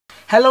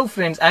Hello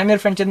friends, I am your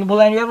friend Chandu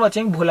Bhola and you are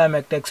watching Bhola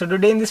Mac Tech. So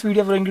today in this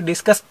video we are going to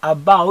discuss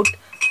about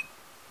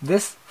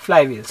this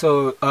flywheel.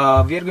 So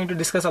we are going to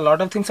discuss a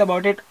lot of things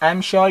about it. I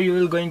am sure you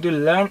will going to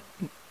learn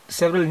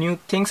several new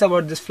things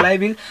about this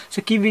flywheel.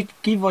 So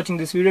keep watching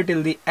this video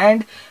till the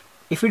end.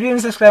 If you didn't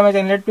subscribe my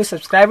channel, please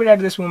subscribe it at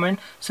this moment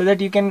so that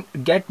you can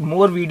get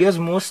more videos,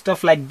 more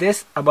stuff like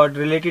this about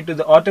related to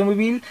the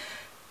automobile.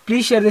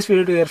 Please share this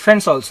video to your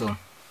friends also.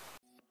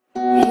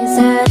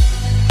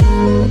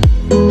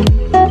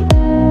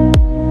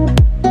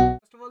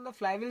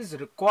 The flywheel is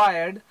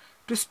required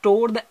to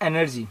store the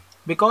energy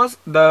because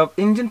the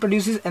engine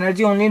produces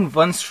energy only in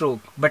one stroke,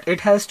 but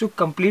it has to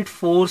complete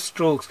 4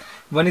 strokes.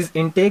 One is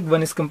intake,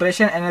 one is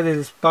compression, another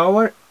is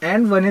power,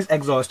 and one is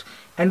exhaust.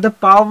 And the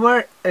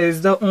power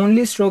is the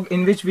only stroke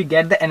in which we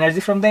get the energy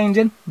from the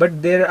engine,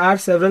 but there are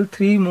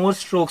 3 more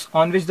strokes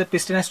on which the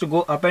piston has to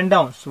go up and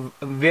down. So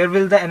where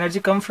will the energy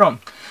come from?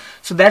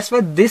 So that's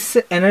why this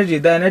energy,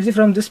 the energy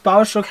from this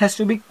power stroke, has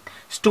to be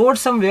stored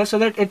somewhere so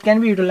that it can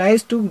be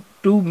utilized to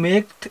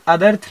make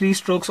other 3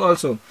 strokes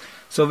also.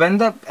 So when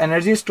the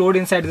energy is stored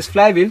inside this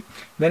flywheel,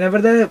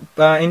 whenever the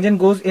engine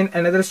goes in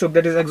another stroke,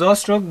 that is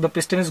exhaust stroke, the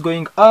piston is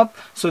going up.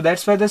 So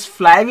that's why this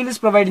flywheel is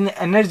providing the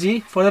energy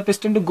for the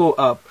piston to go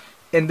up.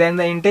 And then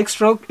the intake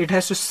stroke, it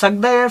has to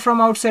suck the air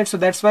from outside. So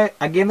that's why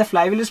again the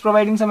flywheel is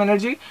providing some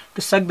energy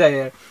to suck the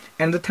air.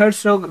 And the third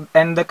stroke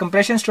and the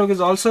compression stroke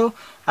is also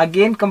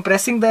again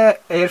compressing the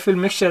air-fuel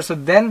mixture. So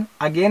then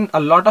again a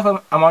lot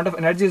of amount of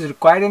energy is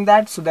required in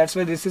that. So that's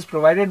why this is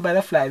provided by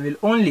the flywheel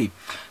only.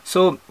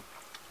 So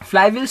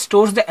flywheel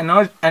stores the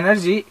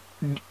energy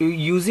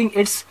using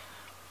its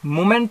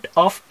moment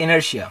of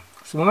inertia.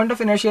 So moment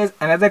of inertia is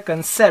another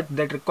concept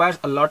that requires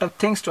a lot of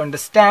things to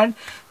understand.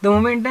 The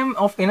momentum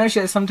of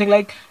inertia is something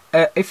like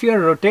if you are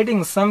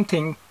rotating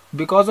something,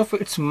 because of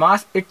its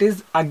mass, it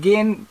is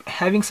again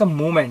having some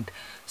movement.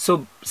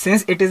 So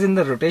since it is in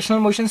the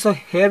rotational motion, so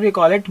here we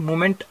call it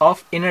moment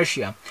of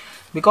inertia.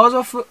 Because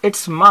of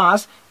its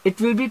mass,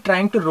 it will be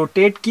trying to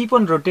rotate, keep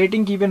on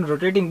rotating,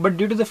 but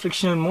due to the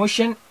frictional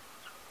motion,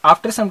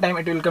 after some time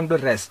it will come to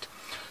rest.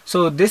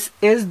 So this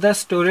is the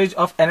storage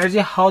of energy,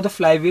 how the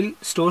flywheel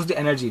stores the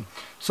energy.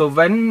 So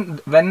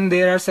when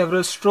there are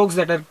several strokes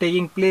that are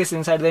taking place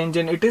inside the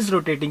engine, it is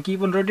rotating,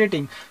 keep on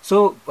rotating.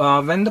 So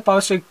when the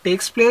power stroke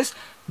takes place,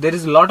 there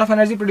is a lot of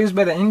energy produced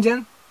by the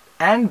engine,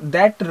 and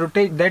that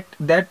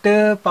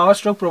power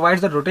stroke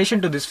provides the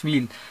rotation to this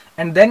wheel,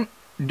 and then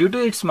due to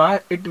its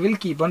mass it will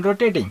keep on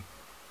rotating.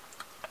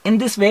 In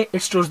this way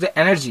it stores the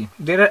energy.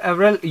 There are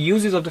several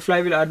uses of the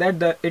flywheel are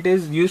that it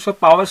is used for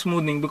power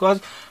smoothing,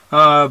 because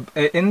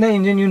in the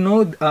engine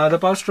the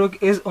power stroke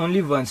is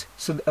only once,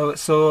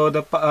 so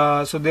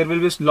there will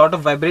be a lot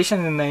of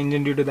vibration in the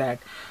engine due to that.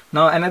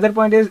 Now another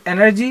point is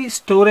energy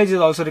storage is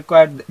also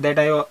required, that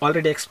I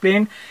already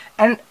explained.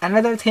 And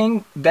another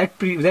thing that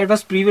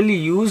was previously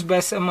used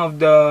by some of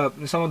the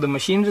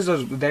machineries or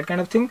that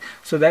kind of thing.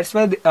 So that's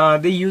why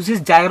they use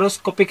this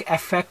gyroscopic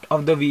effect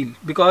of the wheel,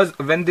 because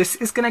when this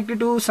is connected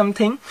to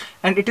something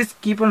and it is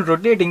keep on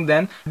rotating,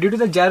 then due to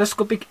the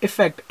gyroscopic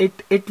effect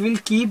it will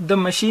keep the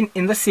machine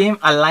in the same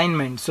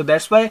alignment. So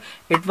that's why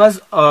it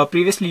was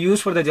previously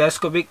used for the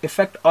gyroscopic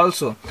effect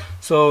also.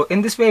 So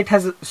in this way it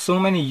has so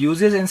many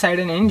uses inside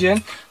an engine.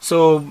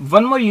 So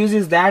one more use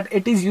is that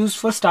it is used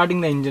for starting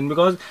the engine,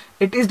 because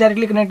it is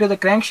directly connected to the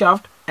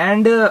crankshaft,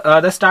 and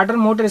the starter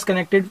motor is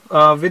connected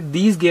with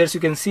these gears you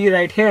can see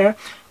right here.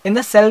 In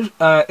the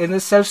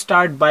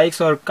self-start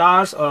bikes or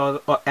cars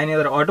or any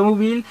other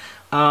automobile,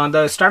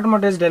 the starter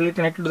motor is directly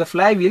connected to the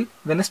flywheel.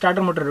 When the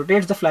starter motor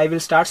rotates, the flywheel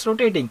starts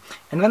rotating,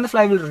 and when the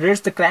flywheel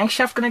rotates, the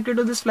crankshaft connected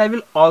to this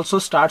flywheel also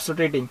starts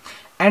rotating,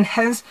 and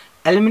hence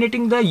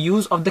eliminating the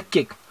use of the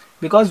kick,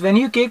 because when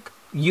you kick,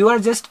 you are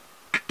just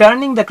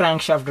turning the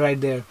crankshaft right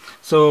there.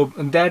 So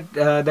the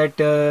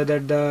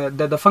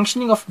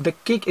functioning of the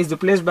kick is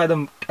replaced by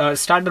the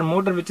starter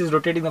motor, which is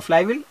rotating the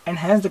flywheel, and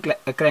hence the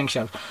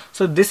crankshaft.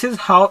 So this is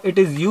how it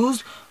is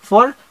used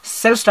for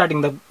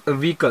self-starting the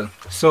vehicle.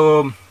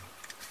 So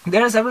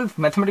there are several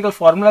mathematical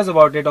formulas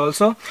about it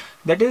also.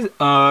 That is,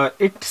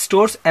 it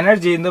stores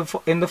energy in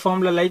the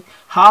formula like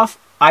half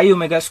I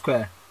omega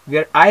square,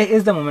 where I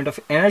is the moment of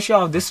inertia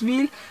of this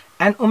wheel,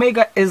 and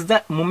omega is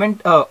the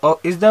moment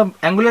is the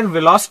angular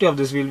velocity of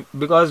this wheel,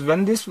 because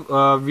when this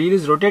wheel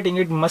is rotating,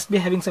 it must be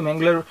having some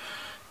angular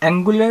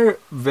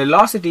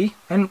velocity,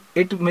 and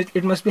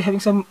it must be having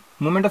some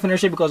moment of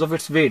inertia because of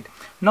its weight.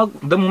 Now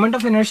the moment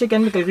of inertia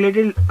can be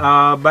calculated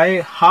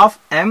by half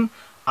m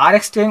r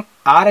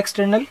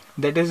external,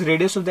 that is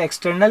radius of the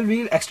external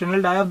wheel, external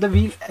die of the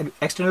wheel,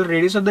 external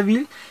radius of the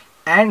wheel,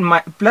 and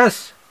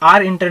plus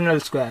r internal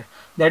square,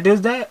 that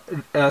is the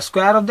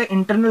square of the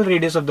internal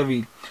radius of the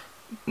wheel.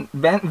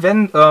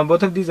 When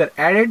both of these are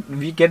added,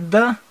 we get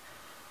the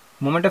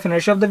moment of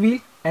inertia of the wheel,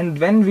 and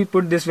when we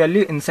put this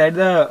value inside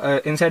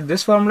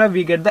this formula,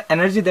 we get the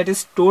energy that is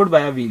stored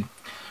by a wheel.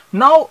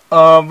 Now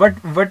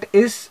what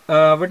is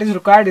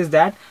required is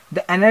that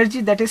the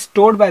energy that is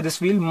stored by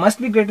this wheel must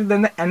be greater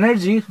than the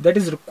energy that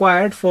is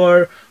required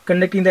for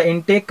conducting the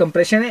intake,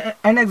 compression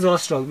and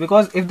exhaust stroke,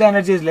 because if the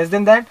energy is less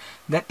than that,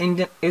 then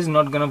engine is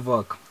not gonna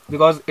work,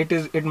 because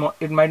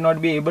it might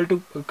not be able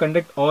to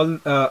conduct all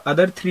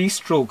other 3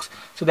 strokes.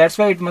 So that's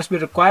why it must be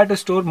required to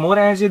store more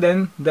energy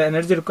than the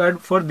energy required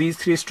for these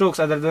 3 strokes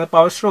other than the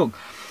power stroke.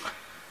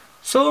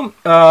 So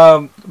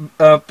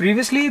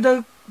previously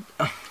the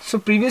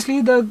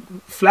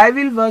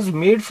flywheel was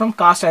made from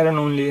cast iron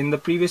only in the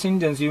previous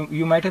engines.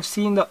 You might have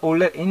seen the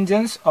older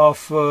engines of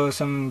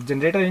some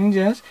generator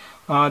engines.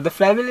 The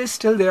flywheel is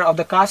still there of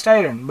the cast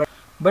iron,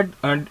 but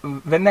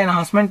when the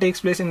enhancement takes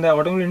place in the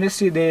automobile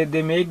industry,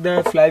 they make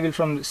the flywheel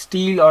from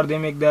steel, or they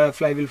make the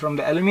flywheel from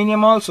the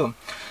aluminium also.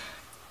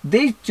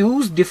 They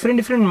choose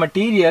different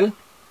material,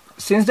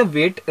 since the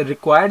weight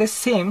required is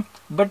same,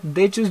 but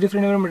they choose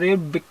different material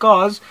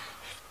because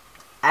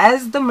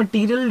as the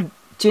material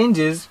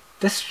changes,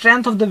 the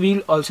strength of the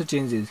wheel also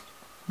changes,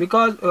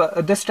 because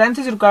the strength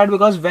is required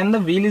because when the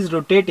wheel is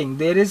rotating,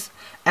 there is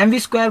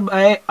mv square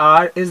by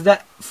r is the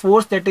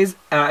force that is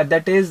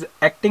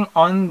acting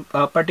on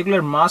a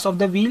particular mass of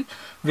the wheel,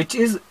 which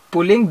is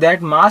pulling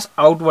that mass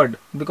outward,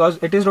 because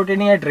it is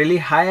rotating at really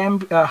high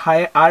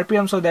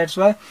rpm. So that's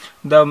why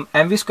the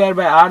mv square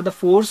by r, the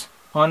force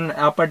on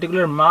a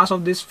particular mass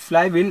of this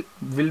flywheel,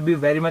 will be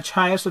very much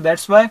higher. So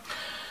that's why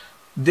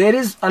there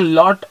is a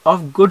lot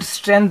of good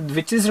strength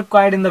which is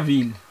required in the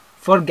wheel.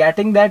 For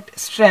getting that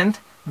strength,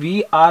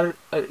 we have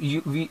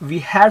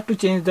to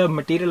change the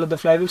material of the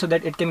flywheel so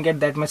that it can get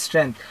that much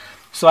strength.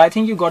 So I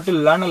think you got to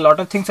learn a lot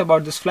of things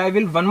about this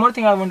flywheel. One more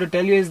thing I want to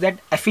tell you is that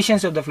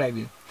efficiency of the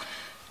flywheel.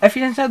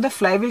 Efficiency of the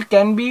flywheel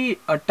can be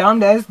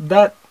termed as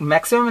the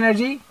maximum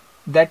energy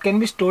that can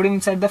be stored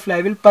inside the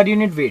flywheel per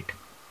unit weight.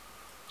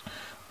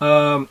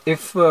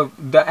 If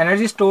the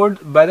energy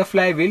stored by the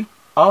flywheel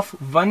of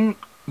 1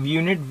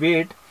 unit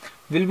weight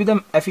will be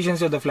the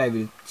efficiency of the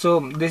flywheel. So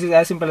this is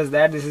as simple as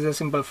that. This is a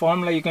simple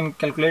formula. You can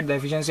calculate the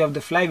efficiency of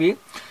the flywheel.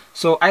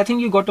 So I think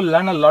you got to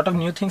learn a lot of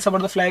new things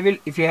about the flywheel.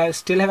 If you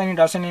still have any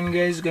doubts and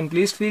inquiries, you can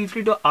please feel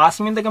free to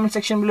ask me in the comment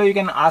section below. You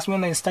can ask me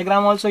on the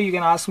Instagram also. You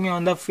can ask me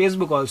on the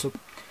Facebook also.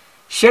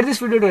 Share this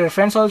video to your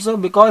friends also,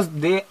 because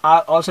they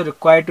are also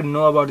required to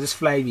know about this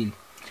flywheel.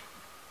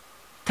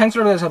 Thanks a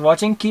lot guys for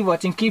watching. Keep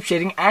watching, keep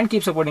sharing and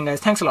keep supporting guys.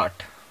 Thanks a lot.